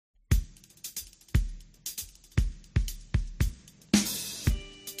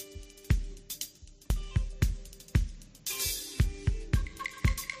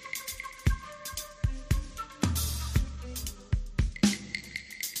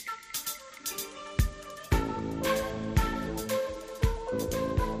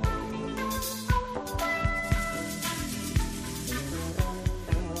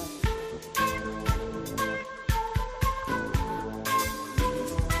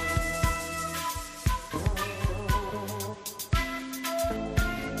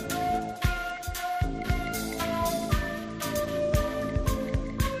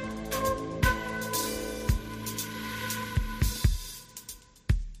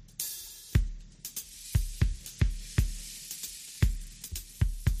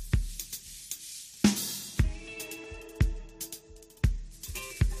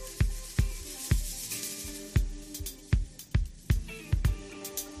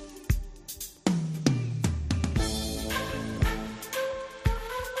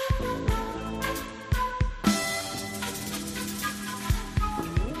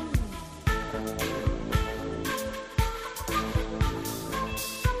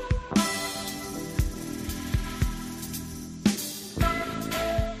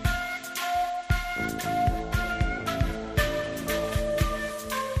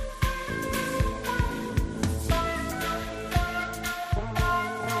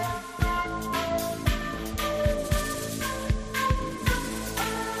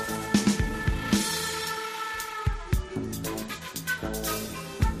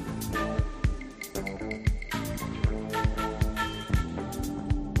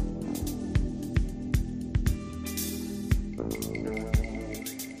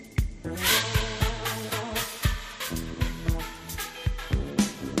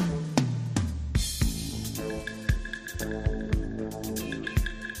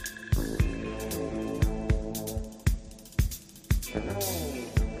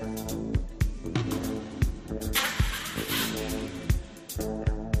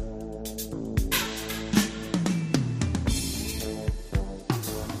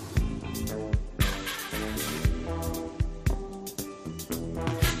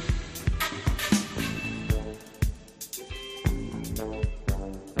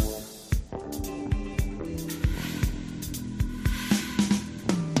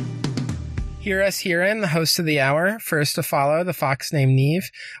Hear us herein, the host of the hour, first to follow, the fox named Neve,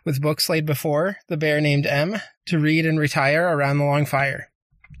 with books laid before, the bear named M, to read and retire around the long fire.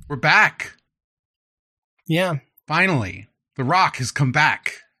 We're back. Yeah. Finally. The Rock has come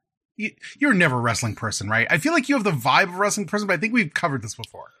back. You're never a wrestling person, right? I feel like you have the vibe of a wrestling person, but I think we've covered this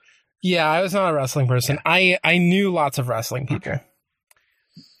before. Yeah, I was not a wrestling person. I knew lots of wrestling people. Okay.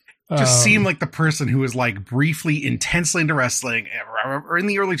 Just seemed like the person who was like briefly intensely into wrestling or in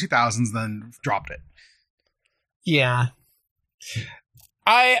the early 2000s, then dropped it. Yeah.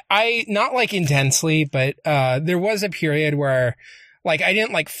 I not like intensely, but there was a period where like I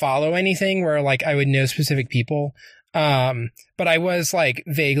didn't like follow anything where like I would know specific people. But I was like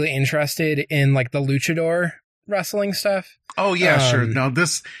vaguely interested in like the luchador wrestling stuff. Oh yeah, sure. No,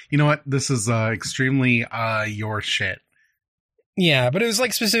 this, you know what? This is extremely your shit. Yeah, but it was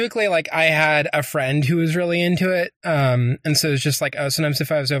like specifically like I had a friend who was really into it. And so it was just like, oh, sometimes if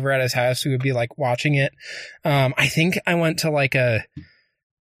I was over at his house, we would be like watching it. I think I went to like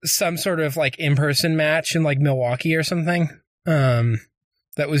some sort of like in-person match in like Milwaukee or something.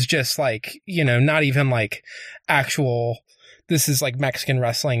 That was just like, you know, not even like actual, this is like Mexican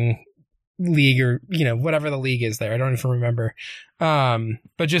wrestling league or, you know, whatever the league is there. I don't even remember.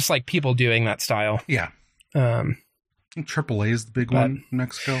 But just like people doing that style. Yeah. Triple A is the big one in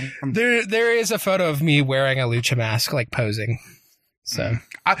Mexico. There is a photo of me wearing a lucha mask, like posing. So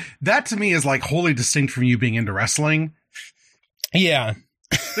that to me is like wholly distinct from you being into wrestling. Yeah.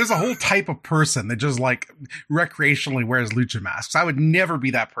 There's a whole type of person that just like recreationally wears lucha masks. I would never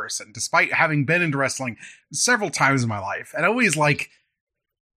be that person, despite having been into wrestling several times in my life, and always like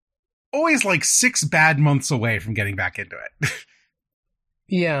 6 bad months away from getting back into it.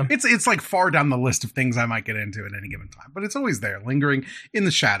 Yeah. It's like far down the list of things I might get into at any given time, but it's always there, lingering in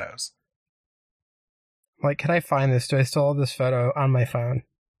the shadows. Like, can I find this? Do I still have this photo on my phone?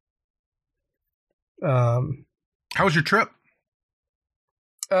 How was your trip?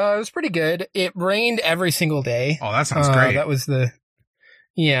 It was pretty good. It rained every single day. Oh, that sounds great. That was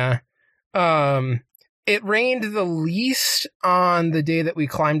yeah. It rained the least on the day that we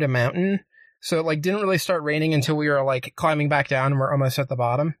climbed a mountain. So it like didn't really start raining until we were like climbing back down and we're almost at the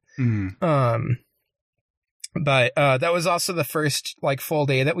bottom. Mm. But that was also the first like full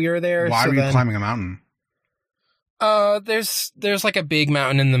day that we were there. Why were you climbing a mountain? There's like a big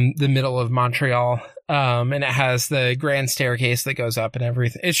mountain in the middle of Montreal. And it has the grand staircase that goes up and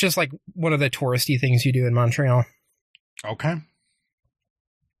everything. It's just like one of the touristy things you do in Montreal. Okay.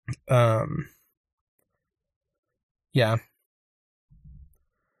 Yeah.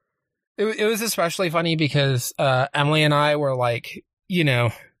 It was especially funny because Emily and I were like, you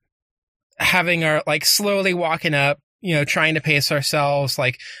know, having our like slowly walking up, you know, trying to pace ourselves,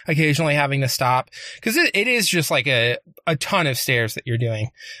 like occasionally having to stop because it is just like a ton of stairs that you're doing.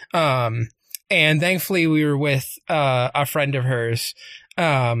 And thankfully we were with a friend of hers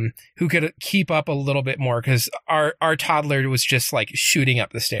who could keep up a little bit more because our toddler was just like shooting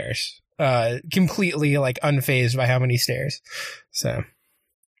up the stairs, completely like unfazed by how many stairs. So.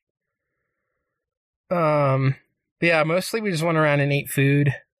 Yeah, mostly we just went around and ate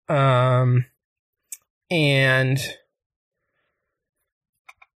food. And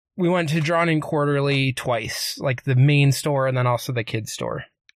we went to Drawn In Quarterly twice, like the main store and then also the kids store.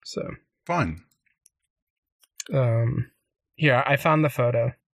 So fun. Here, I found the photo.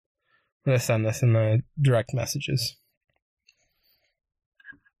 I'm going to send this in the direct messages.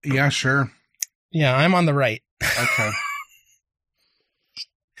 Yeah, sure. Yeah, I'm on the right. Okay.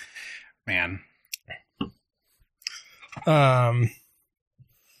 Man.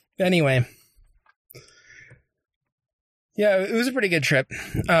 Anyway. Yeah, it was a pretty good trip.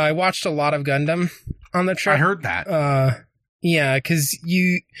 I watched a lot of Gundam on the trip. I heard that. Yeah, because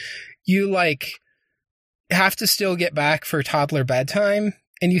you like have to still get back for toddler bedtime,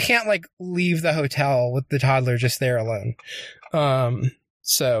 and you can't like leave the hotel with the toddler just there alone.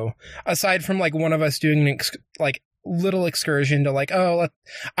 So aside from like one of us doing an little excursion to like, I'm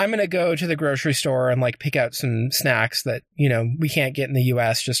going to go to the grocery store and like pick out some snacks that, you know, we can't get in the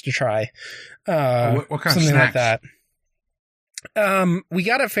US just to try. What kind of something snacks? like that. We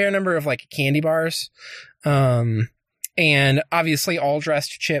got a fair number of like candy bars. And obviously all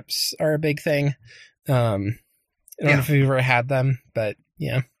dressed chips are a big thing. I don't know if you've ever had them, but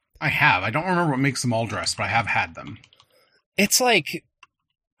yeah. I have. I don't remember what makes them all dressed, but I have had them. It's like,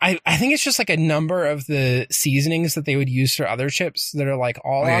 I think it's just like a number of the seasonings that they would use for other chips that are like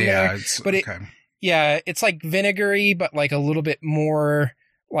all on there. But it's like vinegary, but like a little bit more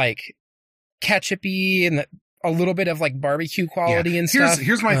like ketchup-y and a little bit of like barbecue quality and stuff.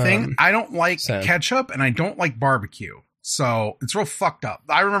 Here's my thing. I don't like ketchup and I don't like barbecue. So it's real fucked up.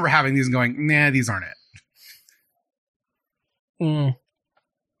 I remember having these and going, nah, these aren't it.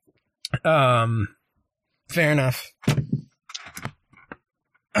 Fair enough.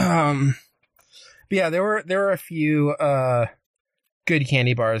 But yeah, there were a few good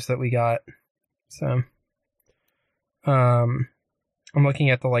candy bars that we got. So I'm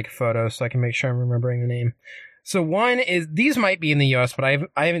looking at the like photos so I can make sure I'm remembering the name. So one is, these might be in the US, but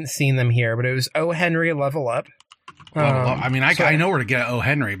I haven't seen them here, but it was O. Henry Level Up. I mean, I know where to get O.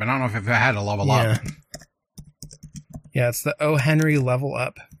 Henry, but I don't know if I had a Level Up. Yeah, it's the O. Henry Level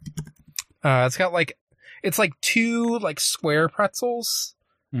Up. It's got like, it's like two like square pretzels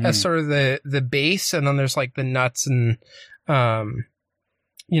as sort of the base, and then there's like the nuts and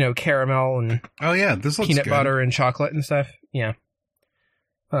caramel and this looks peanut good. butter and chocolate and stuff. Yeah.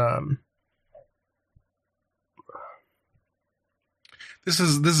 This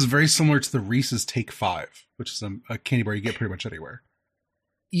is very similar to the Reese's Take 5, which is a candy bar you get pretty much anywhere.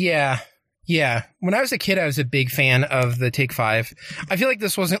 Yeah. Yeah. When I was a kid, I was a big fan of the Take 5. I feel like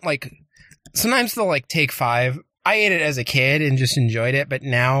this wasn't like, sometimes the like Take 5, I ate it as a kid and just enjoyed it, but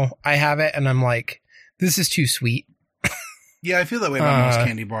now I have it and I'm like, this is too sweet. Yeah, I feel that way about most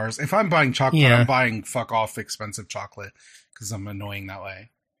candy bars. If I'm buying chocolate, I'm buying fuck off expensive chocolate because I'm annoying that way.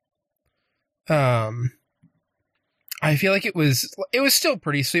 I feel like it was still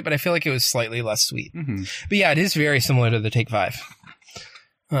pretty sweet, but I feel like it was slightly less sweet. Mm-hmm. But yeah, it is very similar to the Take 5.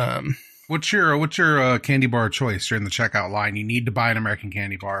 What's your candy bar choice? You're in the checkout line. You need to buy an American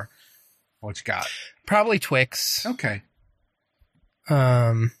candy bar. What you got? Probably Twix. Okay.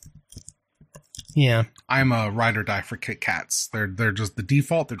 Yeah. I'm a ride or die for Kit Kats. They're just the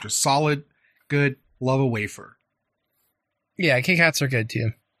default. They're just solid, good. Love a wafer. Yeah, Kit Kats are good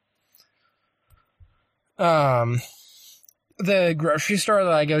too. The grocery store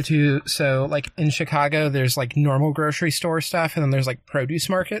that I go to, so like in Chicago, there's like normal grocery store stuff, and then there's like produce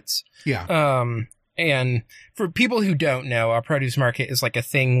markets. Yeah. And for people who don't know, a produce market is like a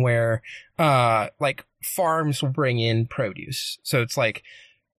thing where, like farms will bring in produce. So it's like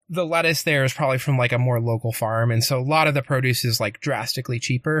the lettuce there is probably from like a more local farm. And so a lot of the produce is like drastically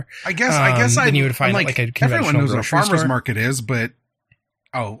cheaper. I guess than you would find like a conventional everyone knows what a farmer's store. market is, but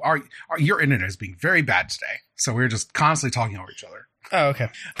your internet is being very bad today. So we're just constantly talking over each other. Oh, okay.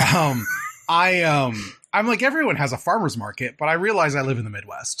 I'm like, everyone has a farmer's market, but I realize I live in the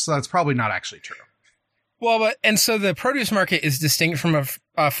Midwest. So that's probably not actually true. Well, and so the produce market is distinct from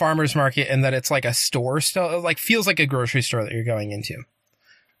a farmer's market in that it's like a store still. It like feels like a grocery store that you're going into.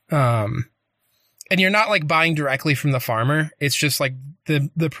 And you're not like buying directly from the farmer. It's just like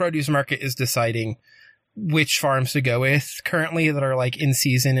the produce market is deciding which farms to go with currently that are like in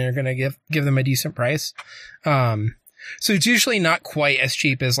season and are going to give them a decent price. So it's usually not quite as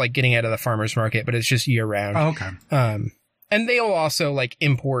cheap as like getting out of the farmer's market, but it's just year round. Oh, okay. And they will also like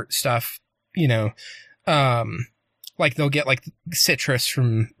import stuff, like they'll get like citrus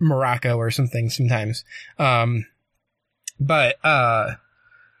from Morocco or something sometimes. But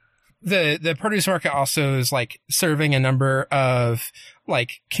the produce market also is like serving a number of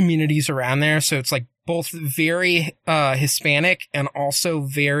like communities around there. So it's like both very Hispanic and also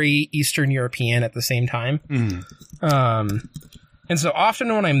very Eastern European at the same time. And so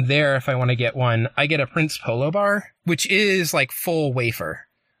often when I'm there, if I want to get one, I get a Prince Polo bar, which is like full wafer.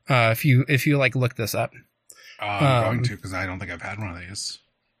 If you like look this up. I'm going to, because I don't think I've had one of these.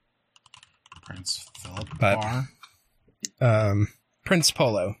 Prince Philip bar. Prince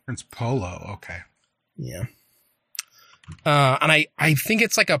Polo. Prince Polo, okay. Yeah. And I think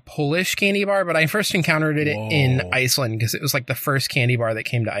it's like a Polish candy bar, but I first encountered it in Iceland because it was like the first candy bar that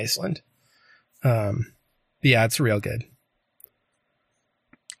came to Iceland. Yeah, it's real good.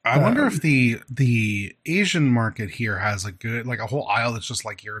 I wonder if the Asian market here has a good, like a whole aisle that's just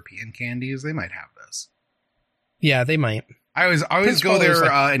like European candies. They might have this. Yeah, they might. I always go there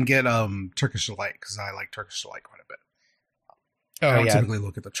and get Turkish Delight because I like Turkish Delight quite a bit. I don't typically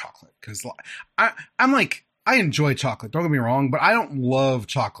look at the chocolate because I'm like, I enjoy chocolate. Don't get me wrong, but I don't love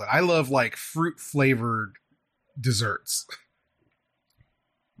chocolate. I love like fruit flavored desserts.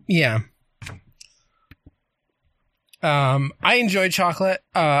 Yeah. I enjoy chocolate.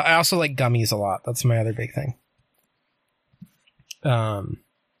 I also like gummies a lot. That's my other big thing.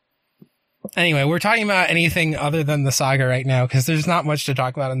 Anyway, we're talking about anything other than the saga right now because there's not much to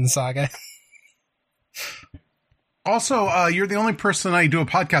talk about in the saga. Also, you're the only person I do a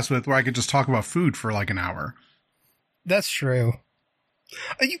podcast with where I could just talk about food for like an hour. That's true.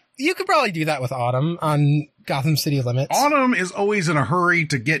 You could probably do that with Autumn on Gotham City Limits. Autumn is always in a hurry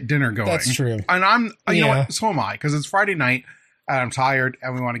to get dinner going. That's true. And you know what? So am I, because it's Friday night and I'm tired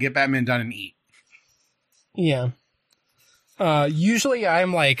and we want to get Batman done and eat. Yeah. Usually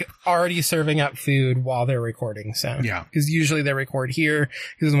I'm like already serving up food while they're recording. So yeah, because usually they record here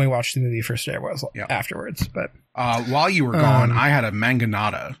because when we watch the movie for Star Wars afterwards. But while you were gone, I had a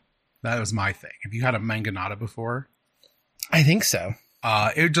mangonada. That was my thing. Have you had a mangonada before? I think so.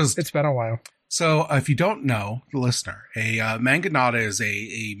 It's been a while. So if you don't know, the listener, a mangonada is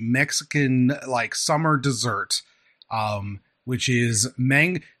a Mexican like summer dessert, which is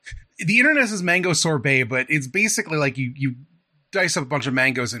the internet says mango sorbet, but it's basically like you dice up a bunch of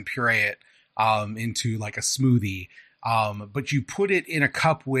mangoes and puree it into like a smoothie. But you put it in a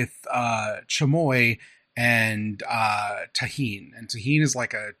cup with chamoy and tahini. And tahini is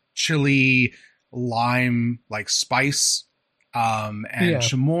like a chili lime like spice. And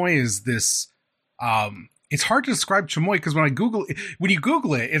chamoy is this it's hard to describe chamoy because when you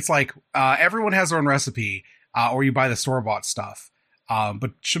Google it, it's like everyone has their own recipe, or you buy the store-bought stuff.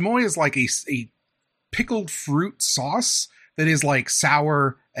 But chamoy is like a pickled fruit sauce that is like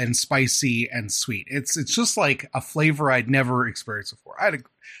sour and spicy and sweet. It's just like a flavor I'd never experienced before. I had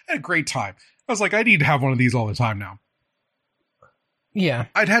a great time. I was like, I need to have one of these all the time now. Yeah.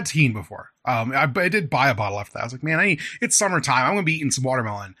 I'd had tahini before. I did buy a bottle after that. I was like, man, it's summertime. I'm going to be eating some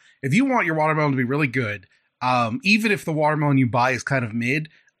watermelon. If you want your watermelon to be really good, even if the watermelon you buy is kind of mid,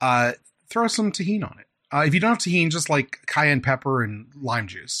 throw some tahini on it. If you don't have tahini, just like cayenne pepper and lime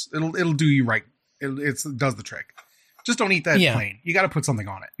juice. It'll do you right. It does the trick. Just don't eat that plain. You got to put something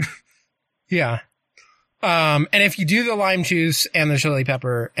on it. Yeah. And if you do the lime juice and the chili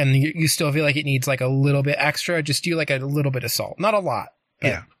pepper and you still feel like it needs like a little bit extra, just do like a little bit of salt. Not a lot.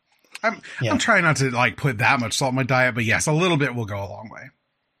 Yeah. I'm trying not to like put that much salt in my diet, but yes, a little bit will go a long way.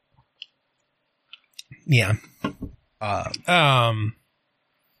 Yeah.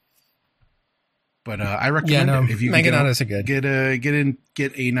 But I recommend it if you can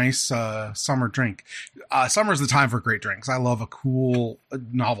get a nice summer drink. Summer's the time for great drinks. I love a cool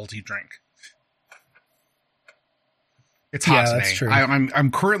novelty drink. It's hot today. That's true.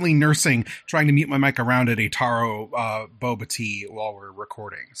 I'm currently trying to mute my mic around at a taro boba tea while we're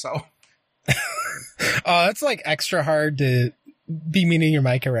recording. So it's like extra hard to be muting your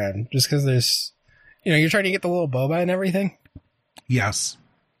mic around just because there's, you're trying to get the little boba and everything. Yes.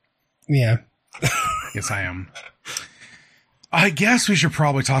 Yeah. Yes, I am. I guess we should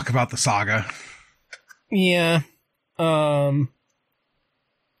probably talk about the saga. Yeah. So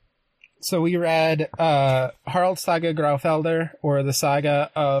we read Haralds saga Gráfeldar, or the saga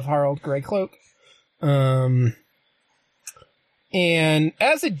of Harald Greycloak. And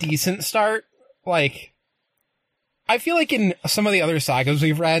as a decent start, like, I feel like in some of the other sagas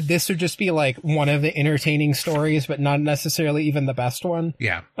we've read, this would just be like one of the entertaining stories, but not necessarily even the best one.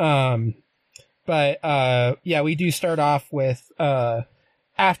 Yeah. But we do start off with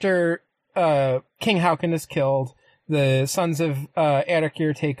after King Haakon is killed, the sons of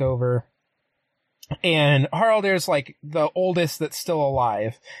Erikir take over. And Haraldar's like the oldest that's still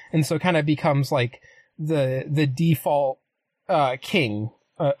alive, and so kind of becomes like the default king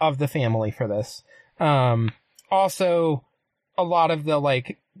of the family for this. Also, a lot of the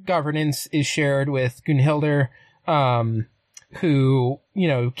like governance is shared with Gunhildr, who,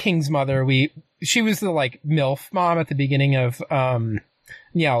 King's mother. She was the like MILF mom at the beginning of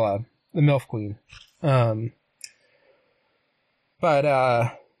Njala, the MILF queen.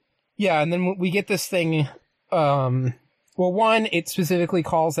 Yeah, and then we get this thing. One, it specifically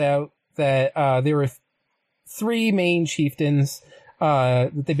calls out that there were three main chieftains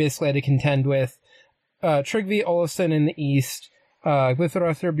that they basically had to contend with. Tryggvi Olafsson in the east,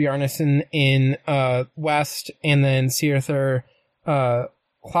 Glithrothr Bjarnason in west, and then Sirthur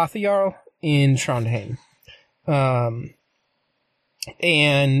Hlathajarl in Trondheim. And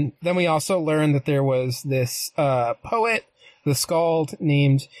then we also learned that there was this poet, the skald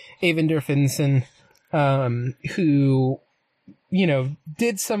named Eyvindur Finnsson, who,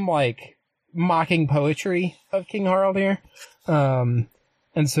 did some like mocking poetry of King Haraldir.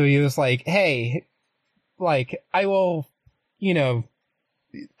 And so he was like, hey, like, I will,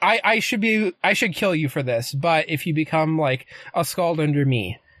 I should kill you for this, but if you become like a skald under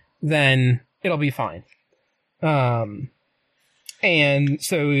me, then it'll be fine. And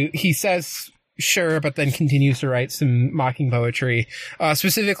so he says, sure, but then continues to write some mocking poetry,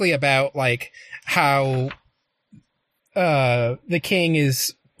 specifically about like how the king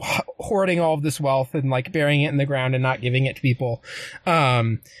is hoarding all of this wealth and like burying it in the ground and not giving it to people.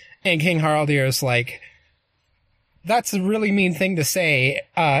 And King Haraldir is like, that's a really mean thing to say.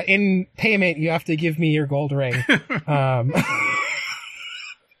 In payment, you have to give me your gold ring.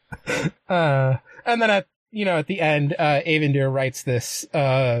 And then at the end, Eyvindur writes this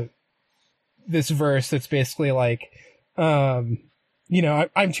verse that's basically like, You know,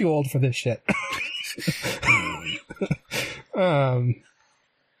 I'm too old for this shit.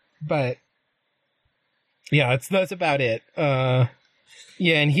 But yeah, that's about it. Yeah,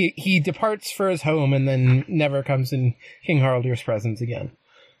 and he departs for his home and then never comes in King Haraldr's presence again.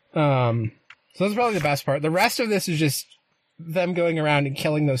 So that's probably the best part. The rest of this is just them going around and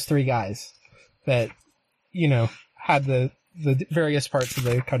killing those 3 guys that, you know, had the various parts of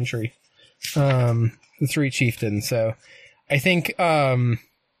the country. The 3 chieftains. So I think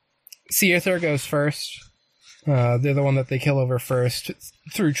Searthur goes first. They're the one that they kill over first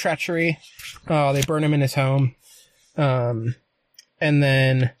through treachery. They burn him in his home. And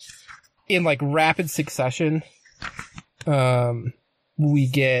then in like rapid succession, we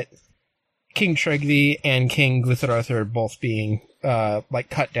get King Tryggvi and King Guthrathur both being like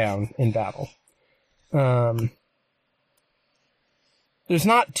cut down in battle. There's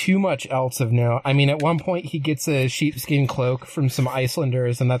not too much else of note. I mean, at one point he gets a sheepskin cloak from some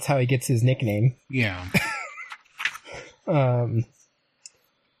Icelanders, and that's how he gets his nickname. Yeah. I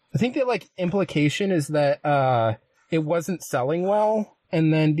think the like implication is that it wasn't selling well,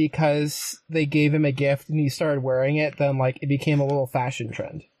 and then because they gave him a gift and he started wearing it, then like it became a little fashion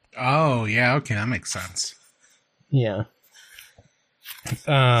trend. Oh, yeah, okay, that makes sense. Yeah.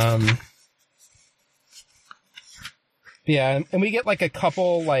 Yeah, and we get like a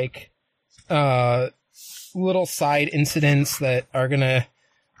couple like little side incidents that are gonna,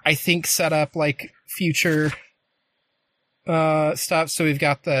 I think, set up like future stuff. So we've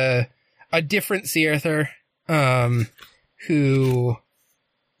got a different Searthur who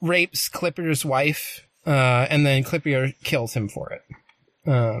rapes Clippur's wife, and then Clippur kills him for it.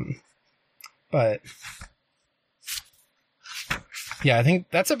 But yeah, I think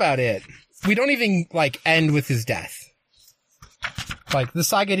that's about it. We don't even like end with his death. Like, the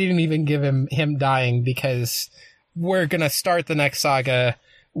saga didn't even give him dying, because we're gonna start the next saga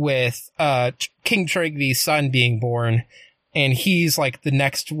with King Tryggvi's son being born, and he's like the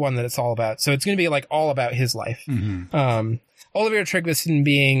next one that it's all about. So it's gonna be like all about his life. Mm-hmm. Olivia Tryggvason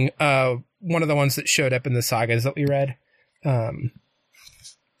being one of the ones that showed up in the sagas that we read. I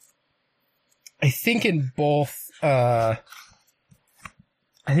think in both, I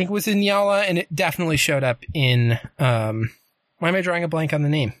think it was in Njala, and it definitely showed up in, why am I drawing a blank on the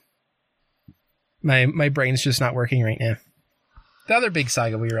name? My brain's just not working right now. The other big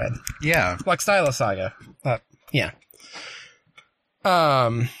saga we read. Yeah. Laxdæla saga. Yeah.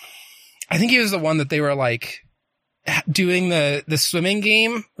 I think he was the one that they were like doing the swimming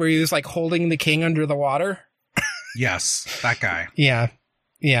game where he was like holding the king under the water. Yes, that guy. Yeah.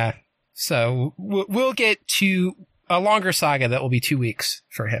 Yeah. So we'll get to a longer saga that will be 2 weeks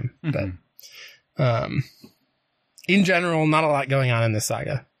for him. Mm-hmm. But, in general, not a lot going on in this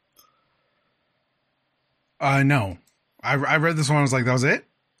saga. No. I read this one, I was like, that was it?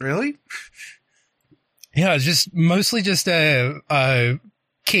 Really? Yeah, it's just mostly just a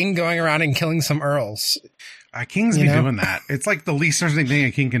king going around and killing some earls. Kings be doing that. It's like the least interesting thing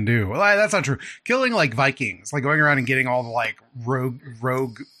a king can do. Well, that's not true. Killing like Vikings, like going around and getting all the like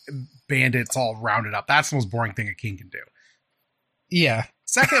rogue bandits all rounded up. That's the most boring thing a king can do. Yeah.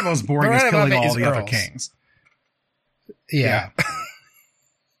 Second most boring is killing all the other kings. Yeah.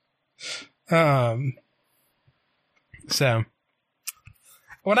 So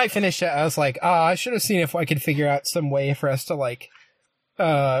when I finished it, I was like, I should have seen if I could figure out some way for us to like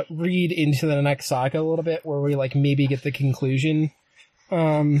read into the next saga a little bit, where we like maybe get the conclusion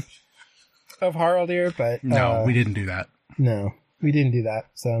of Haraldir, but no, we didn't do that. No, we didn't do that.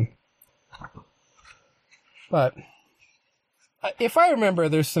 So, but if I remember,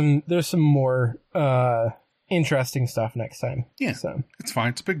 there's some more interesting stuff next time. Yeah, so it's fine.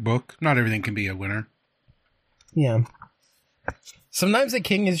 It's a big book. Not everything can be a winner. Yeah. Sometimes a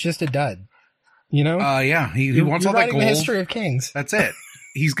king is just a dud. You know? Yeah. He wants all that gold. The history of kings. That's it.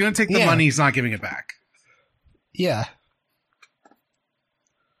 He's going to take the money. He's not giving it back. Yeah.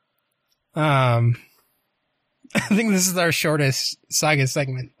 I think this is our shortest saga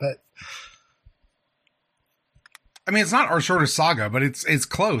segment, but I mean, it's not our shortest saga, but it's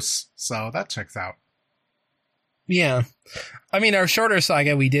close. So that checks out. Yeah. I mean, our shorter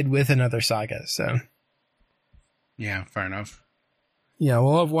saga we did with another saga, so. Yeah, fair enough. Yeah,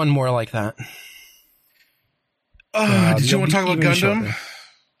 we'll have one more like that. Did you want to talk about Gundam?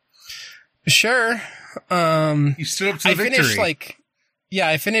 Shorter. Sure. You stood up to the victory.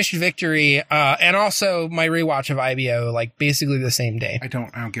 I finished Victory, and also my rewatch of IBO, like basically the same day. I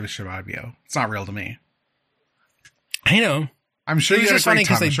don't give a shit about IBO. It's not real to me. I know. I'm sure you had a great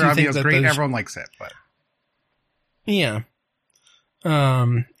time. I'm sure IBO's great. Everyone likes it, but yeah.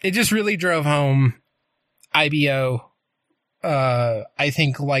 It just really drove home IBO I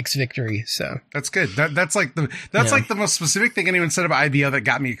think likes Victory. So that's good. That's like the most specific thing anyone said about IBO that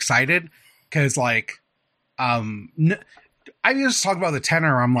got me excited. Cause like, I just talk about the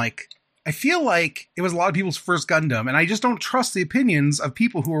tenor. I'm like, I feel like it was a lot of people's first Gundam, and I just don't trust the opinions of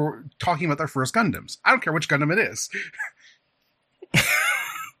people who are talking about their first Gundams. I don't care which Gundam it is.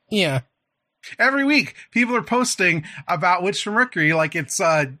 Yeah. Every week, people are posting about Witch from Mercury like it's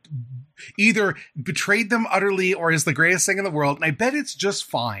either betrayed them utterly or is the greatest thing in the world, and I bet it's just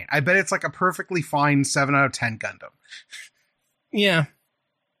fine. I bet it's like a perfectly fine 7 out of 10 Gundam. Yeah.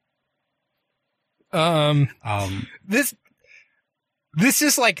 This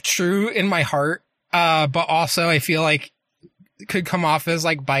is like true in my heart, but also I feel like it could come off as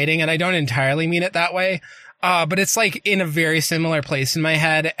like biting, and I don't entirely mean it that way. But it's like in a very similar place in my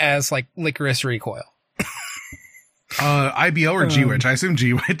head as like Licorice Recoil. IBO or G-Witch? I assume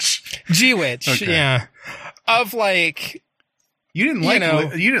G-Witch. G-Witch, okay. Yeah. Of like, you didn't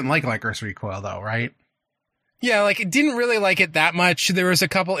like Licorice Recoil though, right? Yeah, like, didn't really like it that much. There was a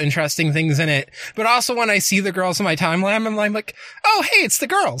couple interesting things in it. But also when I see the girls in my timeline, I'm like, oh, hey, it's the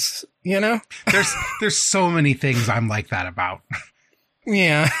girls, you know? There's so many things I'm like that about.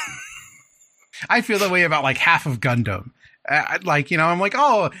 Yeah. I feel that way about like half of Gundam. Like, you know, I'm like,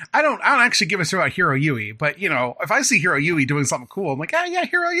 oh, I don't actually give a shit about Hiro Yui. But, you know, if I see Hiro Yui doing something cool, I'm like, ah, yeah,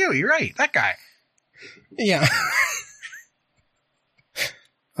 Hiro Yui, right, that guy. Yeah.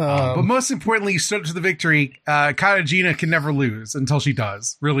 But most importantly, you stood up to the victory. Katajina can never lose until she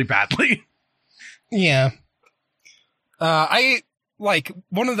does really badly. Yeah. I like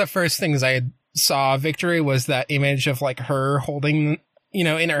one of the first things I saw Victory was that image of like her holding, you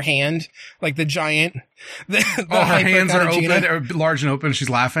know, in her hand, like the giant. Her hands are open, or large and open. She's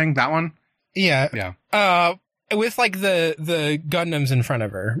laughing. That one. Yeah. Yeah. With like the Gundams in front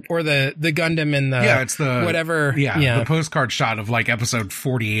of her, or the Gundam in the it's the whatever the postcard shot of like episode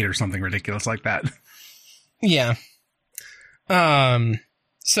 48 or something ridiculous like that. Yeah.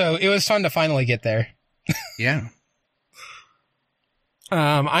 So it was fun to finally get there. Yeah.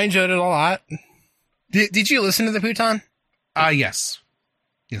 I enjoyed it a lot. Did you listen to the Futon? Yes.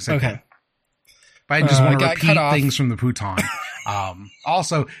 Yes, I did. But I just want to repeat things from the Futon.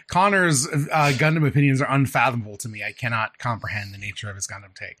 Also, Connor's Gundam opinions are unfathomable to me. I cannot comprehend the nature of his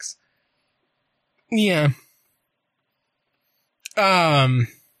Gundam takes. Yeah. I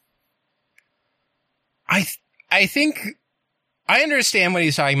think I understand what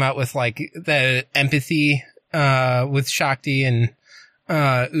he's talking about with like the empathy with Shakti and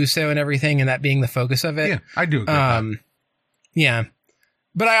Uso and everything, and that being the focus of it. Yeah, I do agree with that. Yeah.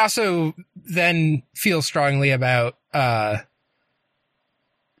 But I also then feel strongly about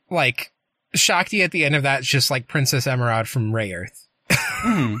like Shakti at the end of that is just like Princess Emerald from Ray Earth.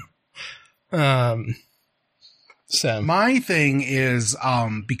 So my thing is,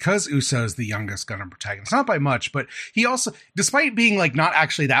 because Uso is the youngest Gundam protagonist, not by much, but he also, despite being like not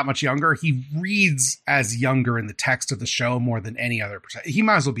actually that much younger, he reads as younger in the text of the show more than any other. He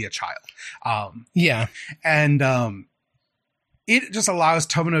might as well be a child. Yeah. And, it just allows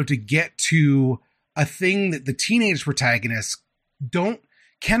Tomino to get to a thing that the teenage protagonists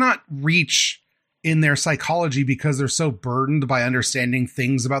cannot reach in their psychology because they're so burdened by understanding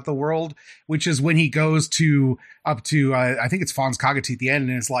things about the world, which is when he goes up to I think it's Fonz Kagati at the end,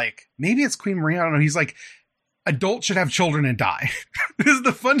 and it's like, maybe it's Queen Maria, I don't know. He's like, adults should have children and die. This is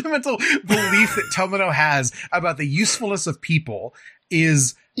the fundamental belief that Tomino has about the usefulness of people,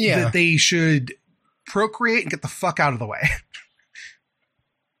 is that they should procreate and get the fuck out of the way.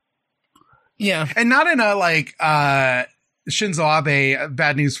 Yeah. And not in a like Shinzo Abe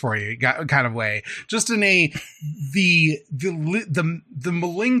bad news for you kind of way, just in a the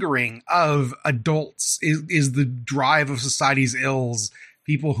malingering of adults is the drive of society's ills.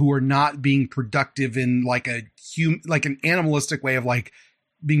 People who are not being productive in like like an animalistic way of like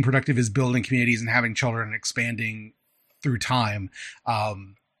being productive is building communities and having children and expanding through time,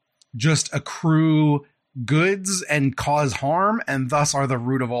 just accrue goods and cause harm, and thus are the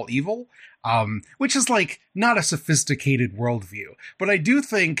root of all evil. Which is like not a sophisticated worldview, but I do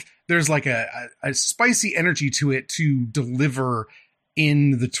think there's like a spicy energy to it to deliver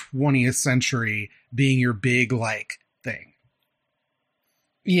in the 20th century being your big like thing.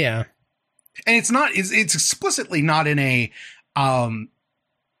 Yeah. And it's explicitly not in a,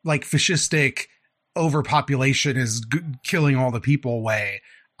 like fascistic overpopulation is killing all the people way.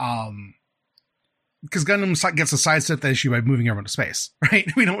 Because Gundam gets to sidestep that issue by moving everyone to space, right?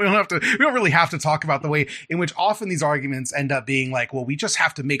 We don't really have to talk about the way in which often these arguments end up being like, well, we just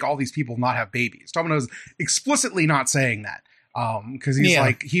have to make all these people not have babies. Tomino's explicitly not saying that. Because he's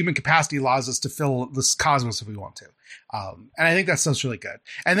like, human capacity allows us to fill this cosmos if we want to. And I think that stuff's really good.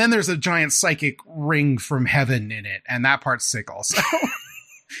 And then there's a giant psychic ring from heaven in it, and that part's sick also.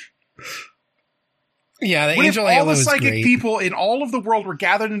 Yeah, the Angel Halo is great. All the psychic people in all of the world were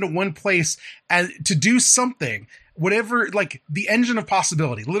gathered into one place and to do something, whatever, like the engine of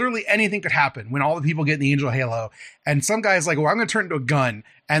possibility, literally anything could happen when all the people get in the Angel Halo. And some guy's like, well, I'm going to turn into a gun.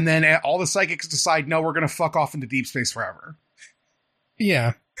 And then all the psychics decide, no, we're going to fuck off into deep space forever.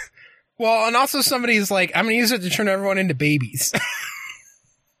 Yeah. Well, and also somebody's like, I'm going to use it to turn everyone into babies.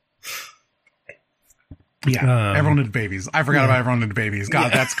 Yeah, everyone into babies. I forgot about everyone into babies.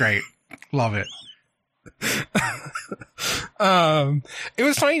 God, that's great. Love it. It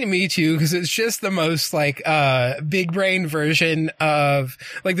was funny to me too, because it's just the most like big brain version of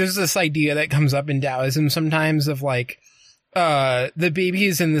like there's this idea that comes up in Taoism sometimes of like the baby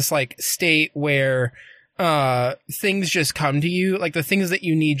is in this like state where things just come to you, like the things that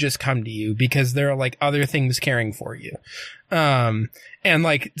you need just come to you because there are like other things caring for you, and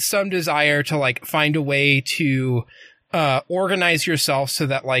like some desire to like find a way to organize yourself so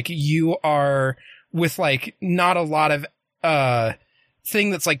that like you are with like not a lot of thing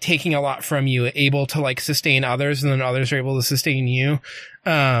that's like taking a lot from you, able to like sustain others, and then others are able to sustain you,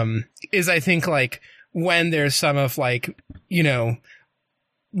 is I think like when there's some of like, you know,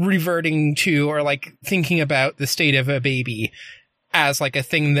 reverting to or like thinking about the state of a baby as like a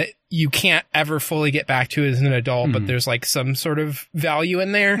thing that you can't ever fully get back to as an adult, but there's like some sort of value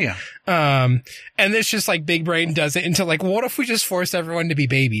in there. Yeah. And it's just like big brain does it into like, what if we just force everyone to be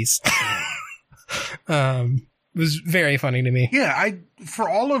babies? Was very funny to me. Yeah, for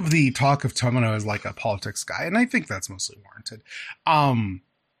all of the talk of Tomino as like a politics guy, and I think that's mostly warranted.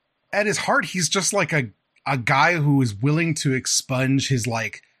 At his heart, he's just like a guy who is willing to expunge his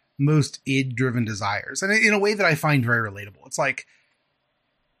like most id-driven desires, and in a way that I find very relatable. It's like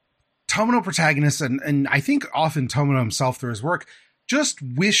Tomino protagonist, and I think often Tomino himself through his work just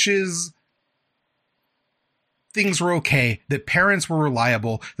wishes things were okay, that parents were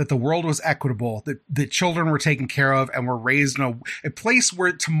reliable, that the world was equitable, that children were taken care of and were raised in a place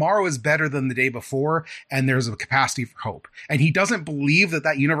where tomorrow is better than the day before, and there's a capacity for hope. And he doesn't believe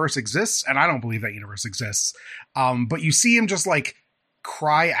that universe exists, and I don't believe that universe exists. But you see him just like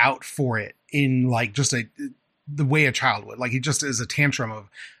cry out for it in like just the way a child would. Like he just is a tantrum of,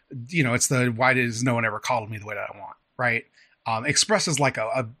 you know, it's the why does no one ever call me the way that I want, right? Expresses like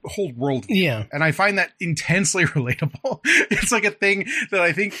a whole world. Yeah. And I find that intensely relatable. It's like a thing that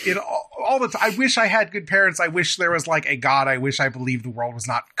I think in all the time, I wish I had good parents. I wish there was like a God. I wish I believed the world was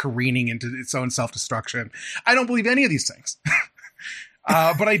not careening into its own self-destruction. I don't believe any of these things.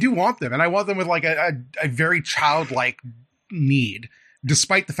 But I do want them. And I want them with like a very childlike need,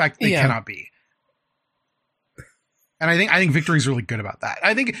 despite the fact that they cannot be. And I think Victory is really good about that.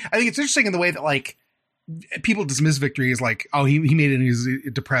 I think it's interesting in the way that like, people dismiss Victory as like, oh, he made it and he's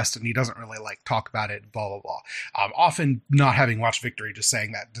depressed and he doesn't really like talk about it, blah, blah, blah. Often not having watched Victory, just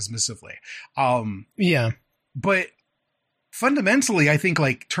saying that dismissively. Yeah. But fundamentally, I think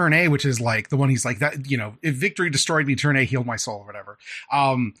like Turn A, which is like the one he's like that, you know, if Victory destroyed me, Turn A healed my soul or whatever.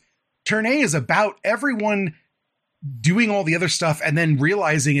 Turn A is about everyone doing all the other stuff and then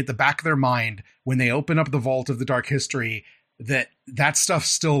realizing at the back of their mind when they open up the vault of the dark history that stuff's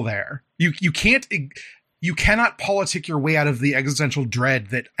still there. You cannot politic your way out of the existential dread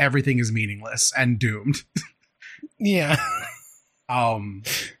that everything is meaningless and doomed. Yeah.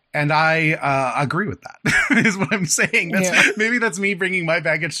 And I agree with that is what I'm saying. Maybe that's me bringing my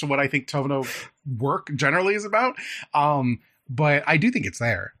baggage to what I think Tomino work generally is about. But I do think it's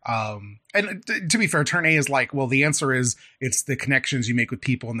there. And to be fair, Turn A is like, well, the answer is it's the connections you make with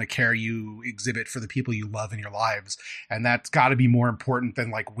people and the care you exhibit for the people you love in your lives. And that's got to be more important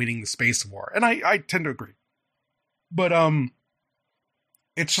than like winning the space war. And I tend to agree. But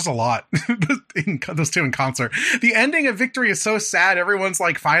it's just a lot. Those two in concert. The ending of Victory is so sad. Everyone's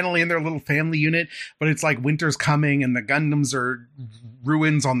like finally in their little family unit, but it's like winter's coming and the Gundams are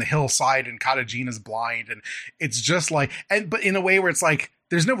ruins on the hillside and Katajina's blind. And it's just like, but in a way where it's like,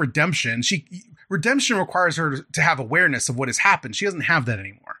 there's no redemption. Redemption requires her to have awareness of what has happened. She doesn't have that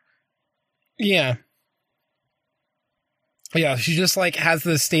anymore. Yeah. Yeah. She just like has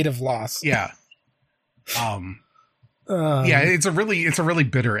this state of loss. Yeah. Yeah, it's a really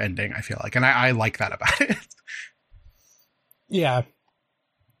bitter ending, I feel like, and I like that about it. Yeah.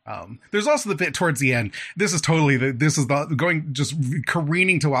 There's also the bit towards the end. This is the going just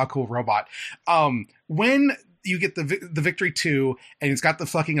careening to Wow Cool Robot. When you get the Victory 2 and it's got the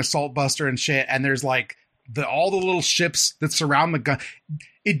fucking assault buster and shit, and there's like all the little ships that surround the gun.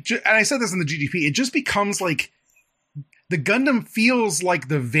 And I said this in the GGP. It just becomes like the Gundam feels like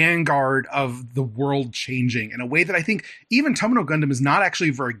the vanguard of the world changing in a way that I think even Tomino Gundam is not actually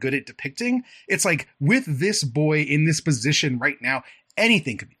very good at depicting. It's like, with this boy in this position right now,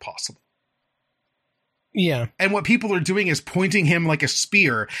 anything could be possible. Yeah. And what people are doing is pointing him like a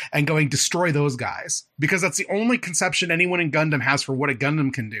spear and going, destroy those guys. Because that's the only conception anyone in Gundam has for what a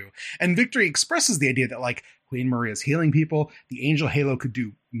Gundam can do. And Victory expresses the idea that, like, Queen Maria's healing people, the Angel Halo could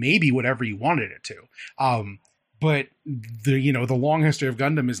do maybe whatever you wanted it to. But the long history of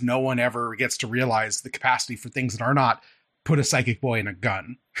Gundam is no one ever gets to realize the capacity for things that are not put a psychic boy in a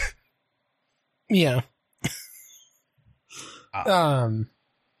gun. Yeah.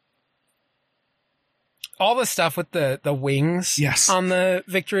 All the stuff with the wings on the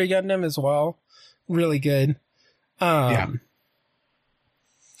Victory Gundam as well. Really good.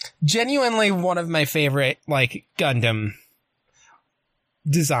 Genuinely one of my favorite, like, Gundam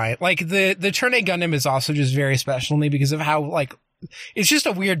design. Like, the Turn A Gundam is also just very special to me because of how, like, it's just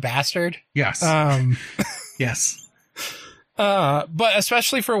a weird bastard. Yes. Yes. But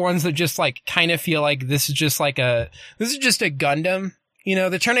especially for ones that just, like, kind of feel like this is just a Gundam. You know,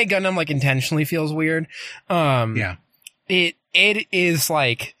 the Turn A Gundam, like, intentionally feels weird. It is,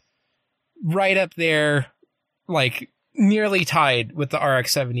 like, right up there, like, nearly tied with the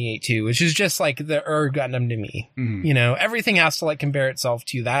RX-78 too, which is just, like, the Gundam to me. Mm-hmm. You know, everything has to, like, compare itself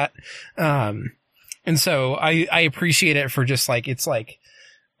to that. And so I appreciate it for just, like, it's, like,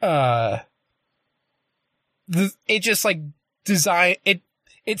 it just, like, design,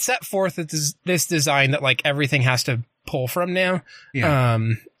 it set forth this design that, like, everything has to pull from now.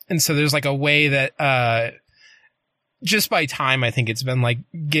 And so there's, like, a way that just by time I think it's been, like,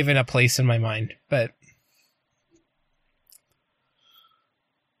 given a place in my mind. But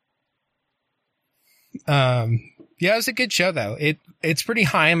it was a good show though. It's pretty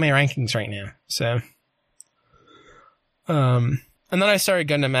high in my rankings right now. So and then I started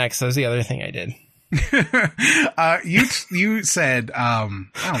Gundam X. That was the other thing I did. You said, I don't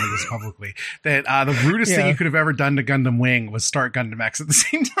think this publicly, that the rudest thing you could have ever done to Gundam Wing was start Gundam X at the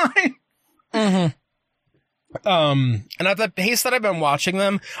same time. Mm-hmm. And at the pace that I've been watching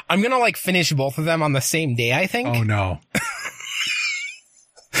them, I'm gonna, like, finish both of them on the same day, I think. Oh no.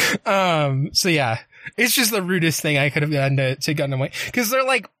 So yeah, it's just the rudest thing I could have done to Gundam Wing. Cause they're,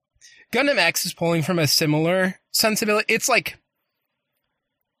 like, Gundam X is pulling from a similar sensibility. It's, like,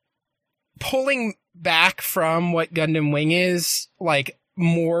 pulling back from what Gundam Wing is, like,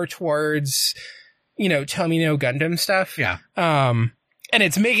 more towards, you know, Tomino Gundam stuff. Yeah. And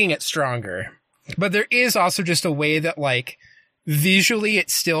it's making it stronger. But there is also just a way that, like, visually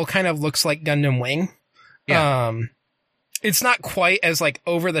it still kind of looks like Gundam Wing. Yeah. It's not quite as, like,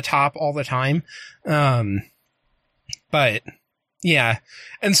 over the top all the time. But yeah.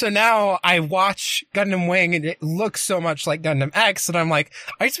 And so now I watch Gundam Wing and it looks so much like Gundam X, and I'm like,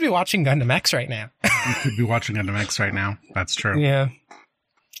 I used to be watching Gundam X right now. You could be watching Gundam X right now. That's true. Yeah.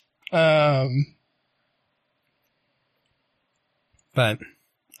 But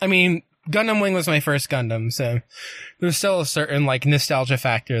I mean, Gundam Wing was my first Gundam, so there's still a certain, like, nostalgia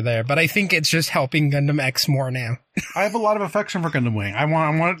factor there, but I think it's just helping Gundam X more now. I have a lot of affection for Gundam Wing. I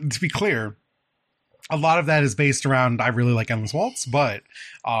want it to be clear. A lot of that is based around, I really like Endless Waltz, but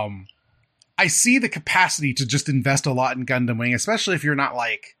I see the capacity to just invest a lot in Gundam Wing, especially if you're not,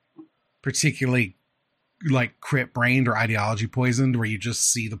 like, particularly, like, crit-brained or ideology poisoned, where you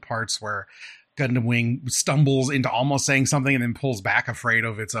just see the parts where Gundam Wing stumbles into almost saying something and then pulls back afraid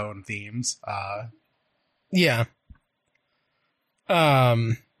of its own themes. Yeah.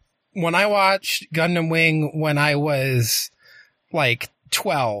 When I watched Gundam Wing when I was, like,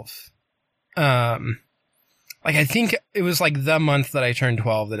 12, like, I think it was, like, the month that I turned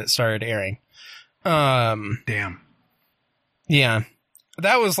 12 that it started airing. Damn. Yeah.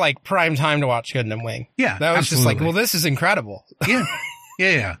 That was, like, prime time to watch Gundam Wing. Yeah, that was absolutely. Just like, well, this is incredible. Yeah.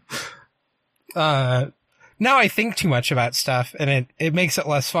 Yeah. Now I think too much about stuff and it makes it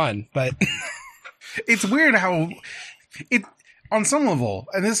less fun, but it's weird how it, on some level,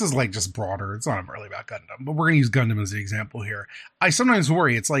 and this is, like, just broader, it's not really about Gundam, but we're going to use Gundam as the example here. I sometimes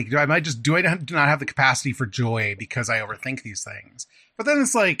worry, it's like, do I not have the capacity for joy because I overthink these things? But then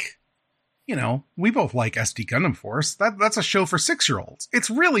it's like, you know, we both like SD Gundam Force. That's a show for 6-year-olds. It's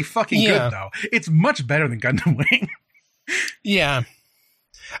really fucking good, though. It's much better than Gundam Wing. Yeah.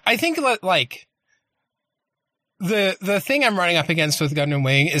 I think that, like, the thing I'm running up against with Gundam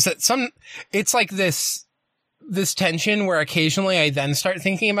Wing is that it's like this tension where occasionally I then start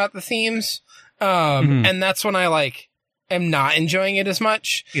thinking about the themes. And that's when I, like, am not enjoying it as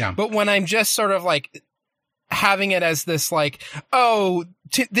much. Yeah. But when I'm just sort of, like, having it as this like,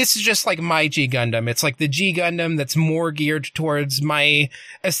 this is just like my G Gundam. It's like the G Gundam that's more geared towards my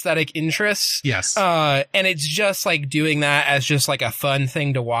aesthetic interests. Yes. And it's just like doing that as just like a fun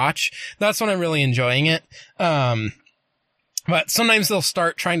thing to watch. That's when I'm really enjoying it. But sometimes they'll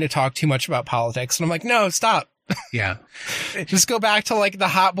start trying to talk too much about politics, and I'm like, no, stop. Yeah. Just go back to like the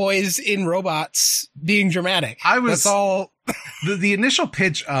hot boys in robots being dramatic. That's all. The initial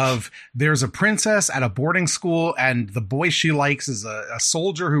pitch of there's a princess at a boarding school and the boy she likes is a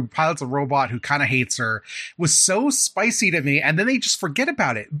soldier who pilots a robot who kind of hates her was so spicy to me. And then they just forget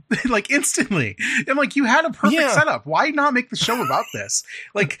about it like instantly. I'm like, you had a perfect setup. Why not make the show about this?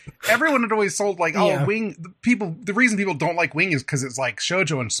 Like everyone had always sold like, Wing, the reason people don't like Wing is because it's like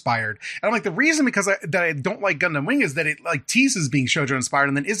shoujo inspired. And I'm like, the reason that I don't like Gundam Wing is that it like teases being shoujo inspired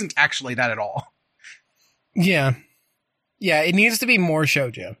and then isn't actually that at all. Yeah. Yeah, it needs to be more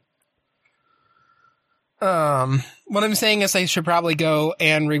shoujo. What I'm saying is I should probably go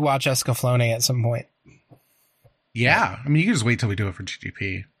and rewatch Escaflowne at some point. Yeah, I mean, you can just wait till we do it for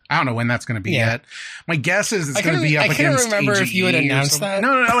GGP. I don't know when that's going to be yet. My guess is it's going to be up against AGE. I can't remember if you had announced that.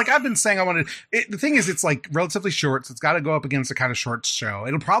 No. Like I've been saying, I wanted. The thing is, it's like relatively short, so it's got to go up against a kind of short show.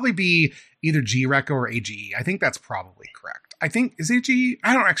 It'll probably be either G-Reco or AGE. I think that's probably correct. I think is AGE.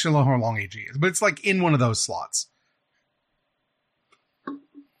 I don't actually know how long AGE is, but it's like in one of those slots.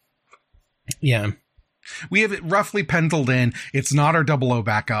 Yeah. We have it roughly penciled in. It's not our 00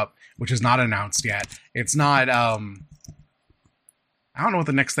 backup, which is not announced yet. It's not, I don't know what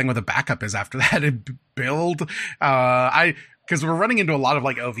the next thing with a backup is after that. Build. Because we're running into a lot of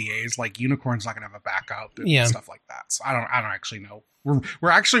like OVAs, like Unicorn's not going to have a backup and stuff like that. So I don't actually know.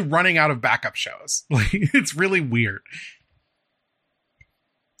 We're actually running out of backup shows. Like it's really weird.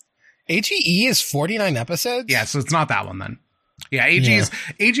 AGE is 49 episodes? Yeah, so it's not that one then. Yeah,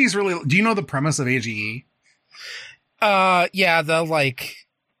 AG's really. Do you know the premise of AGE? Yeah, the like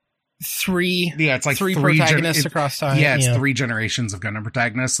three. Yeah, it's like three protagonists across time. Yeah, it's 3 generations of Gundam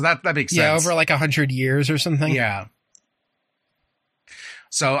protagonists. So that makes sense. Yeah, over like 100 years or something. Yeah.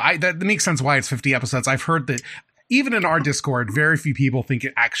 So that makes sense why it's 50 episodes. I've heard that even in our Discord, very few people think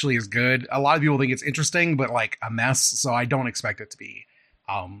it actually is good. A lot of people think it's interesting, but like a mess. So I don't expect it to be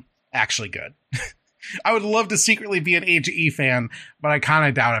actually good. I would love to secretly be an AGE fan, but I kind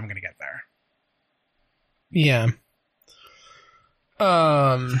of doubt I'm going to get there. Yeah.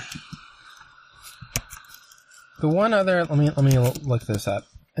 The one other, let me look this up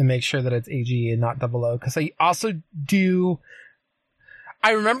and make sure that it's AGE and not 00, because I also do.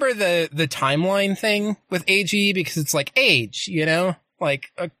 I remember the timeline thing with AGE because it's like age, you know,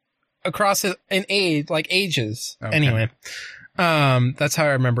 like across an age, like ages. Okay. Anyway. That's how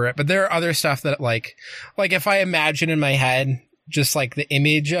I remember it. But there are other stuff that like if I imagine in my head, just like the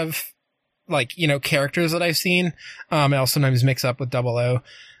image of like, you know, characters that I've seen, I'll sometimes mix up with 00.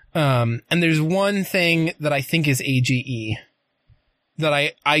 And there's one thing that I think is AGE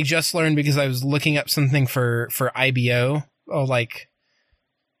that I just learned because I was looking up something for IBO, like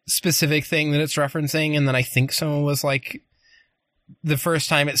specific thing that it's referencing. And then I think someone was like, the first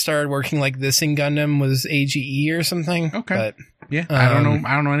time it started working like this in Gundam was AGE or something. Okay. But, yeah. I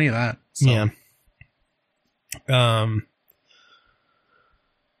don't know any of that. So. Yeah.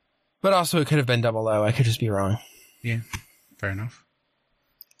 But also it could have been 00. I could just be wrong. Yeah. Fair enough.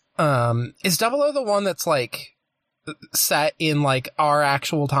 Is 00 the one that's like set in like our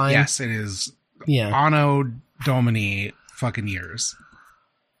actual time? Yes, it is. Yeah. Anno Domini fucking years.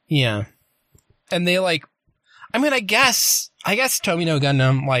 Yeah. And they like, I mean, I guess Tomino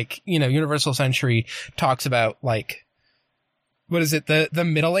Gundam, like, you know, Universal Century talks about like, what is it? The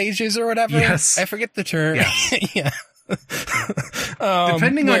Middle Ages or whatever? Yes. I forget the term. Yes. Yeah.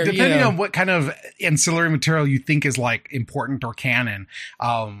 Depending on what kind of ancillary material you think is like important or canon,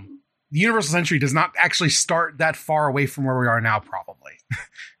 the Universal Century does not actually start that far away from where we are now, probably.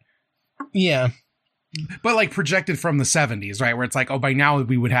 Yeah. But like projected from the 70s, right? Where it's like, oh, by now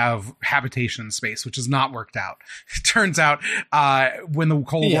we would have habitation in space, which has not worked out. It turns out when the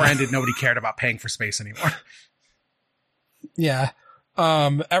Cold War ended, nobody cared about paying for space anymore. Yeah.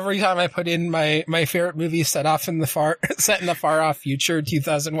 Every time I put in my favorite movie set in the far off future,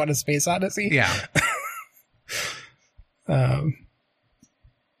 2001: A Space Odyssey. Yeah.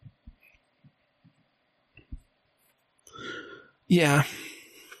 Yeah.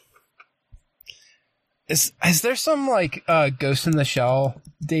 Is there some like Ghost in the Shell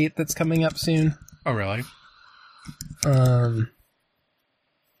date that's coming up soon? Oh, really?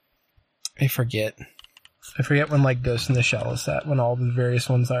 I forget when like Ghost in the Shell is set, when all the various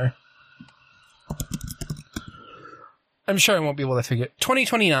ones are. I'm sure I won't be able to figure it.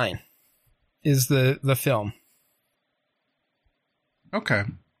 2029 is the film. Okay.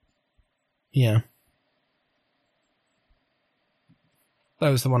 Yeah. That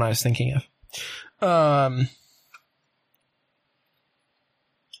was the one I was thinking of.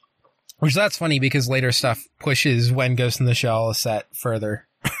 Which that's funny because later stuff pushes when Ghost in the Shell is set further.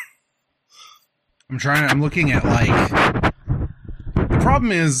 I'm looking at the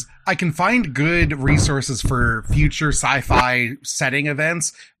problem is I can find good resources for future sci-fi setting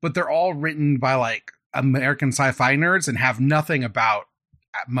events, but they're all written by American sci-fi nerds and have nothing about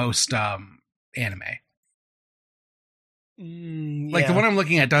most anime. Yeah. The one I'm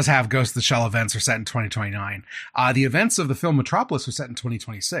looking at does have Ghost of the Shell events are set in 2029. The events of the film Metropolis were set in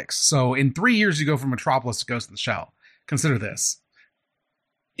 2026. So in 3 years, you go from Metropolis to Ghost in the Shell. Consider this.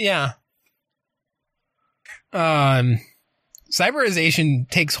 Yeah. Cyberization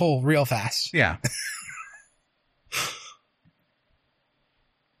takes hold real fast. Yeah.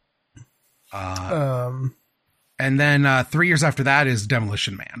 And then 3 years after that is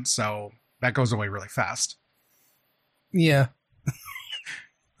Demolition Man. So that goes away really fast. Yeah.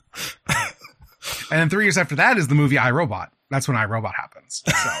 And then 3 years after that is the movie iRobot. That's when iRobot happens.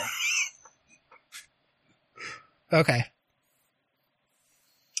 So. Okay.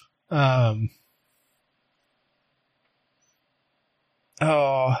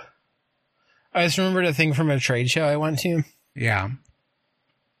 Oh, I just remembered a thing from a trade show I went to. Yeah.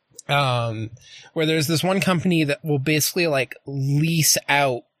 Where there's this one company that will basically lease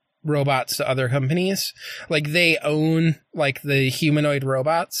out robots to other companies. They own the humanoid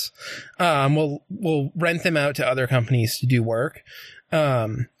robots. We'll rent them out to other companies to do work.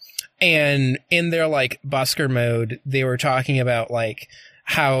 And in their busker mode, they were talking about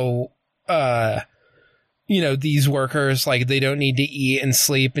how these workers they don't need to eat and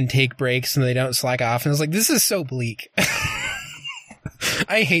sleep and take breaks and they don't slack off. And I was like, this is so bleak.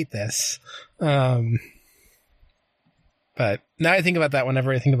 I hate this. But now I think about that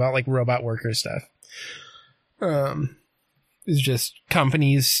whenever I think about robot worker stuff. It's just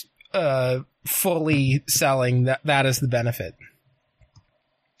companies fully selling that is the benefit.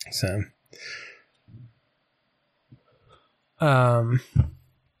 So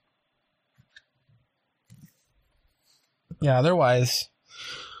yeah, otherwise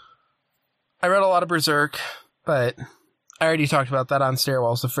I read a lot of Berserk, but I already talked about that on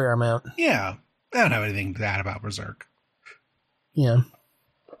Stairwells a fair amount. Yeah. I don't have anything bad about Berserk. Yeah.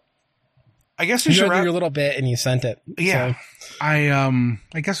 I guess we should wrote your little bit and you sent it. Yeah. So.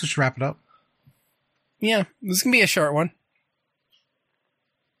 I guess we should wrap it up. Yeah. This can be a short one.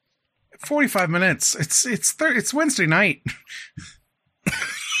 45 minutes. It's Wednesday night.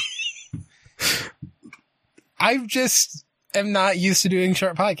 I just am not used to doing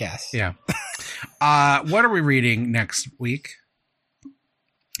short podcasts. Yeah. What are we reading next week?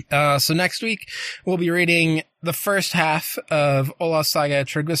 So next week we'll be reading the first half of Ola's Saga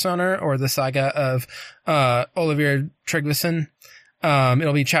Tryggvasonar, or the saga of Oliver Tryggvason.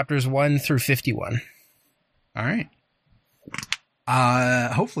 It'll be chapters 1 through 51. All right.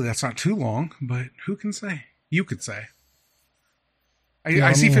 Hopefully that's not too long, but who can say? You could say.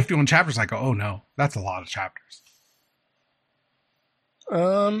 I see 51 chapters. I go, oh no, that's a lot of chapters.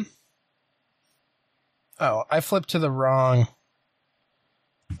 Oh, I flipped to the wrong.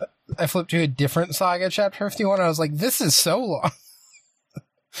 I flipped to a different saga, chapter 51. I was like, this is so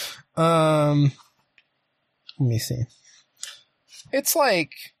long. Let me see. It's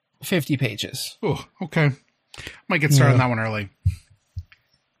 50 pages. Oh, okay. Might get started on that one early.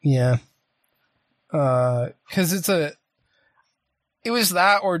 Yeah. Cause it was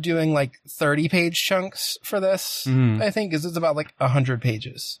that or doing 30-page chunks for this, I think, cause it's about 100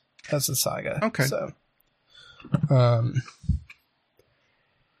 pages. That's the saga. Okay. So,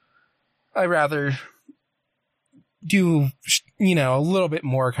 I'd rather do, a little bit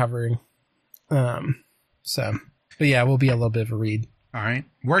more covering. But yeah, we'll be a little bit of a read. All right.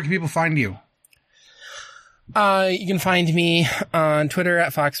 Where can people find you? You can find me on Twitter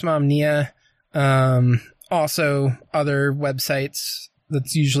at FoxMomNia. Also other websites.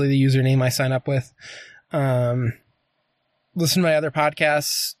 That's usually the username I sign up with. Listen to my other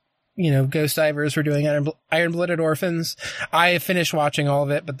podcasts. Ghost Divers. We're doing Iron Blooded Orphans. I finished watching all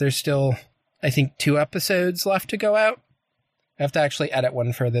of it, but there's still, I think, 2 episodes left to go out. I have to actually edit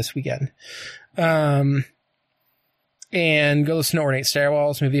one for this weekend. And go listen to Ornate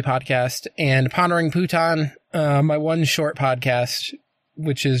Stairwells movie podcast and Pondering Puton, my one short podcast,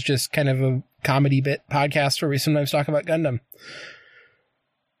 which is just kind of a comedy bit podcast where we sometimes talk about Gundam.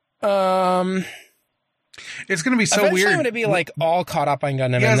 It's going to be so eventually weird. I'm going to be all caught up on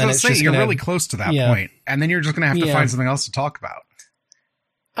Gundam. Yeah, and then it's just you're really close to that point, and then you're just going to have to find something else to talk about.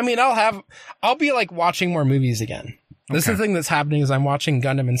 I mean, I'll be watching more movies again. This is the thing that's happening is I'm watching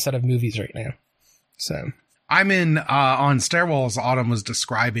Gundam instead of movies right now. So I'm in on Stairwells. Autumn was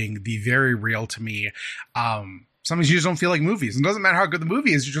describing the very real to me. Sometimes you just don't feel like movies. It doesn't matter how good the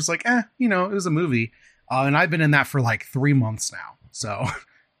movie is. You're just like, it was a movie. And I've been in that for like 3 months now. So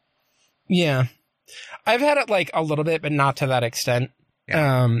yeah, I've had it like a little bit, but not to that extent.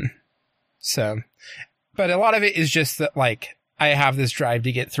 Yeah. But a lot of it is just that like I have this drive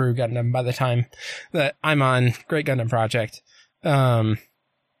to get through Gundam by the time that I'm on Great Gundam Project.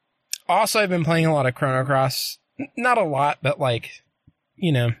 Also, I've been playing a lot of Chrono Cross. Not a lot, but like,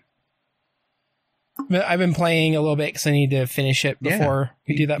 I've been playing a little bit because I need to finish it before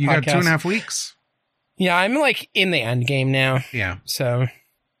we do that podcast. You got 2.5 weeks. Yeah, I'm like in the end game now. Yeah. So,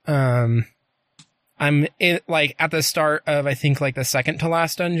 I'm like at the start of, I think, like the second to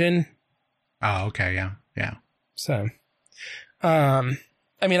last dungeon. Oh, okay. Yeah. Yeah. So, I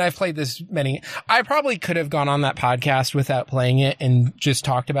mean, I've played this many. I probably could have gone on that podcast without playing it and just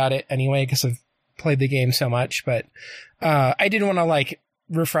talked about it anyway because I've played the game so much. But I did want to like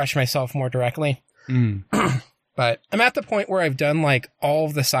refresh myself more directly. But I'm at the point where I've done like all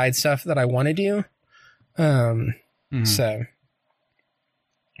of the side stuff that I want to do. So,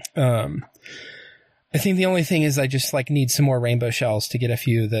 I think the only thing is I just like need some more rainbow shells to get a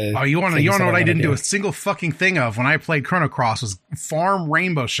few of the. Oh, you want to know what I didn't do a single fucking thing of when I played Chrono Cross was farm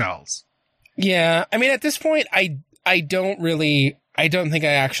rainbow shells. Yeah, I mean at this point I don't think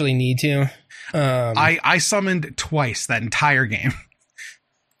I actually need to. I summoned twice that entire game.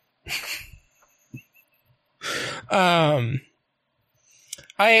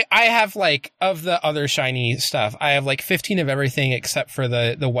 I have like of the other shiny stuff, I have like 15 of everything except for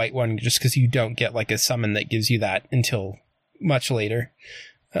the white one, just because you don't get like a summon that gives you that until much later.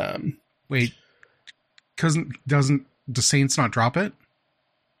 Wait, because doesn't the Saints not drop it?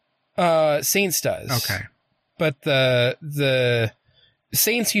 Saints does. Okay, but the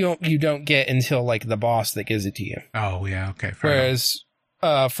Saints you don't get until like the boss that gives it to you. Oh yeah, okay. Whereas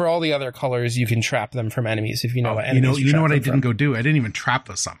for all the other colors, you can trap them from enemies if you know what enemies you know what I didn't go do? I didn't even trap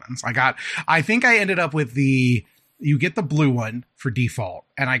the summons. I think I ended up with you get the blue one for default,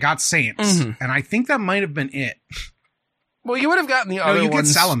 and I got Saints, and I think that might have been it. Well, you would have gotten the other ones. You get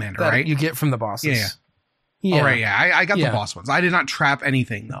Salamander, right? You get from the bosses. Yeah. All right, yeah. I got the boss ones. I did not trap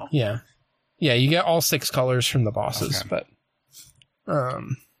anything, though. Yeah. Yeah, you get all 6 colors from the bosses, but...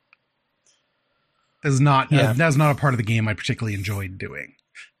 That's not a part of the game I particularly enjoyed doing.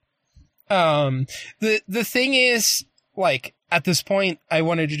 The thing is, like, at this point, I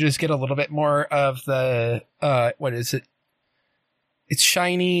wanted to just get a little bit more of the, what is it? It's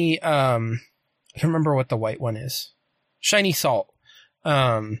shiny, I can't remember what the white one is. Shiny salt.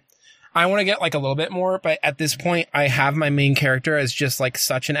 I want to get like a little bit more, but at this point, I have my main character as just like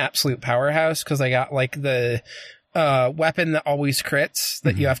such an absolute powerhouse because I got like the weapon that always crits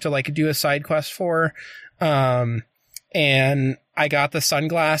that you have to like do a side quest for. And I got the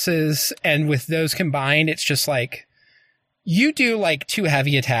sunglasses, and with those combined, it's just like you do like 2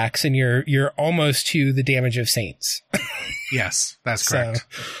 heavy attacks and you're almost to the damage of Saints. Yes, that's correct.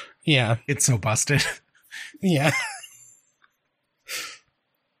 So, yeah. It's so busted. Yeah.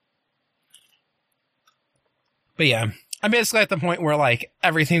 But yeah, I'm basically at the point where like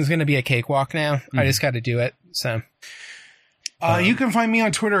everything's going to be a cakewalk now. I just got to do it. So you can find me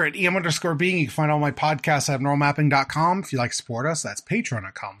on Twitter at em_being. You can find all my podcasts at abnormalmapping.com. If you'd like to support us, that's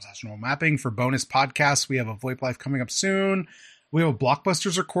patreon.com/normalmapping for bonus podcasts. We have a VoIP Live coming up soon. We have a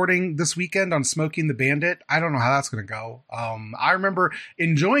Blockbusters recording this weekend on Smoking the Bandit. I don't know how that's going to go. I remember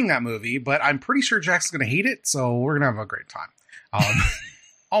enjoying that movie, but I'm pretty sure Jack's going to hate it. So we're going to have a great time.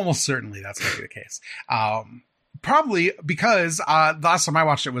 Almost certainly that's going to be the case. Probably because the last time I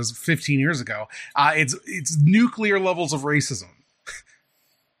watched it was 15 years ago. It's nuclear levels of racism,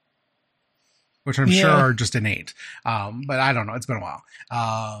 which I'm sure are just innate. But I don't know. It's been a while.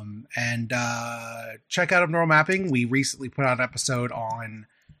 And check out Abnormal Mapping. We recently put out an episode on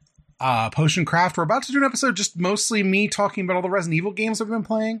Potion Craft. We're about to do an episode just mostly me talking about all the Resident Evil games I've been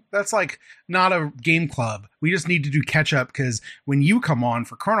playing. That's like not a game club. We just need to do catch up because when you come on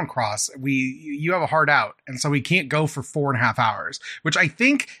for Chrono Cross, you have a hard out, and so we can't go for 4.5 hours. Which I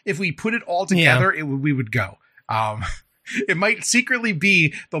think if we put it all together, we would go. It might secretly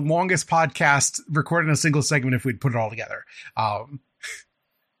be the longest podcast recorded in a single segment if we'd put it all together.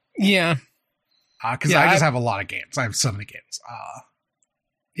 Yeah, because I just have a lot of games. I have so many games.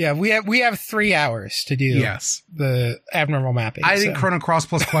 Yeah, we have 3 hours to do the abnormal mapping. I think Chrono Cross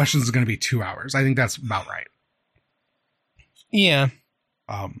plus questions is going to be 2 hours. I think that's about right. Yeah.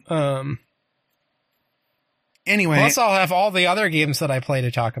 Anyway. Plus I'll have all the other games that I play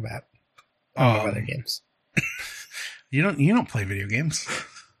to talk about. Other games. You don't play video games.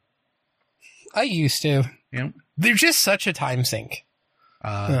 I used to. Yeah. They're just such a time sink.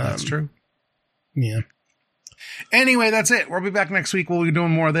 That's true. Yeah. Anyway, that's it. We'll be back next week. We'll be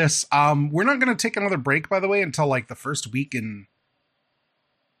doing more of this. We're not going to take another break, by the way, until like the first week in...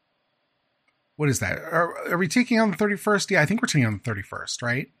 What is that? Are we taking on the 31st? Yeah, I think we're taking on the 31st,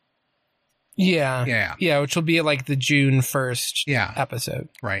 right? Yeah. Yeah, which will be like the June 1st episode.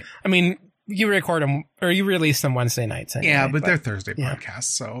 Right. I mean, you record them, or you release them Wednesday nights. Anyway, yeah, but they're Thursday podcasts,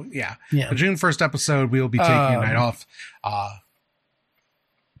 so yeah. Yeah. The June 1st episode, we'll be taking a night off. Do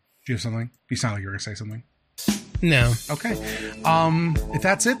you have something? You sound like you were going to say something. No. Okay. If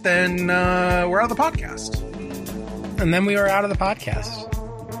that's it, then we're out of the podcast. And then we are out of the podcast.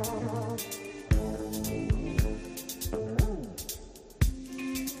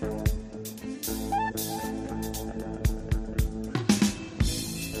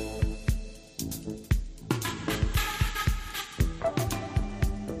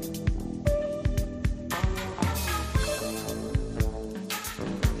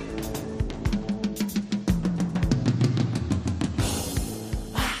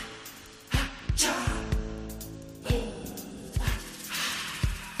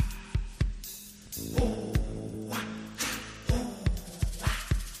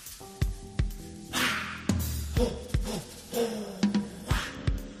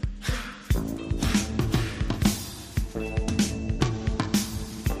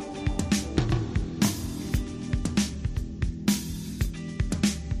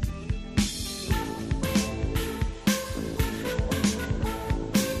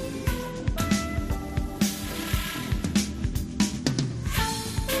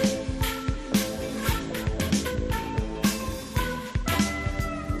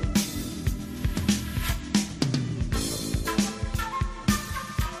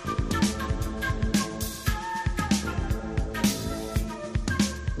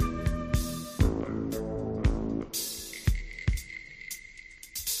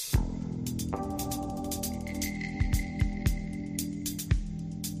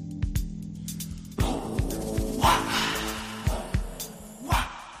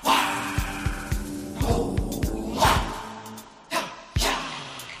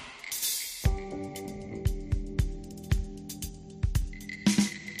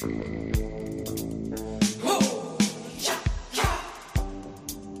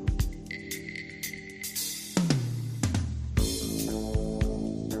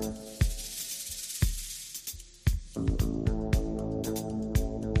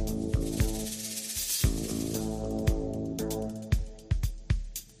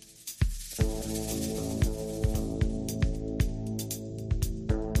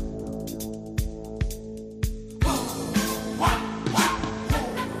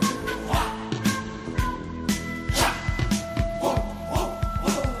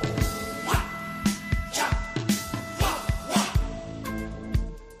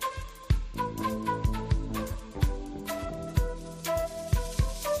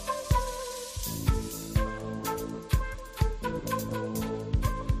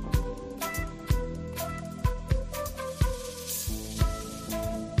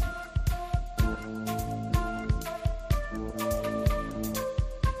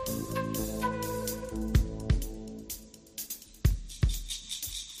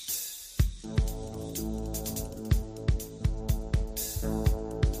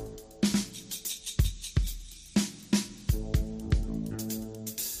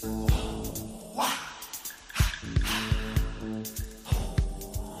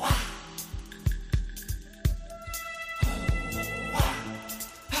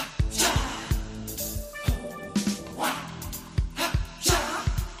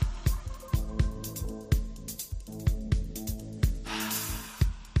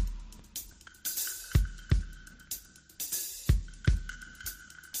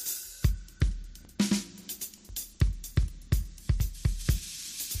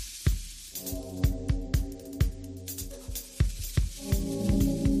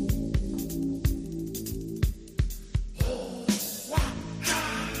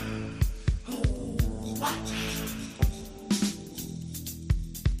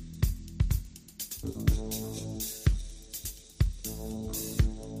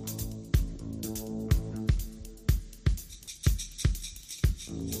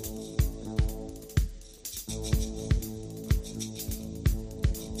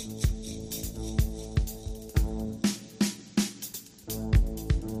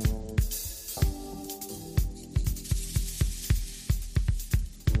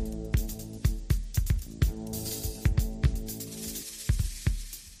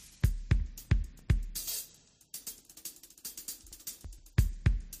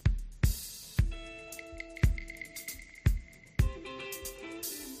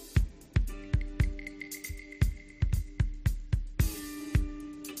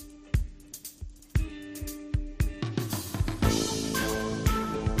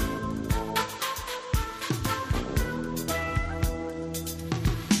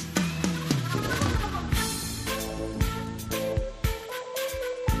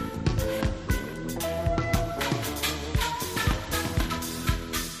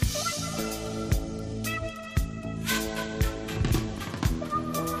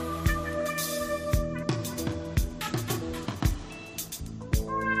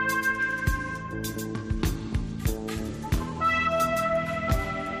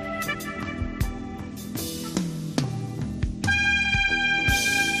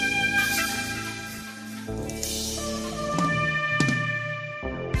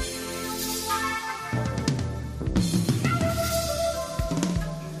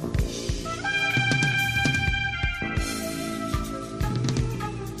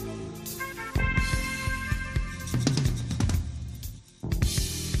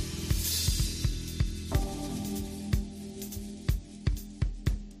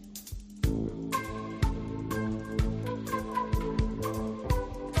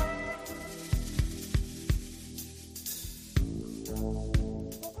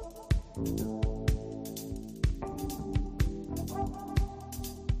 you.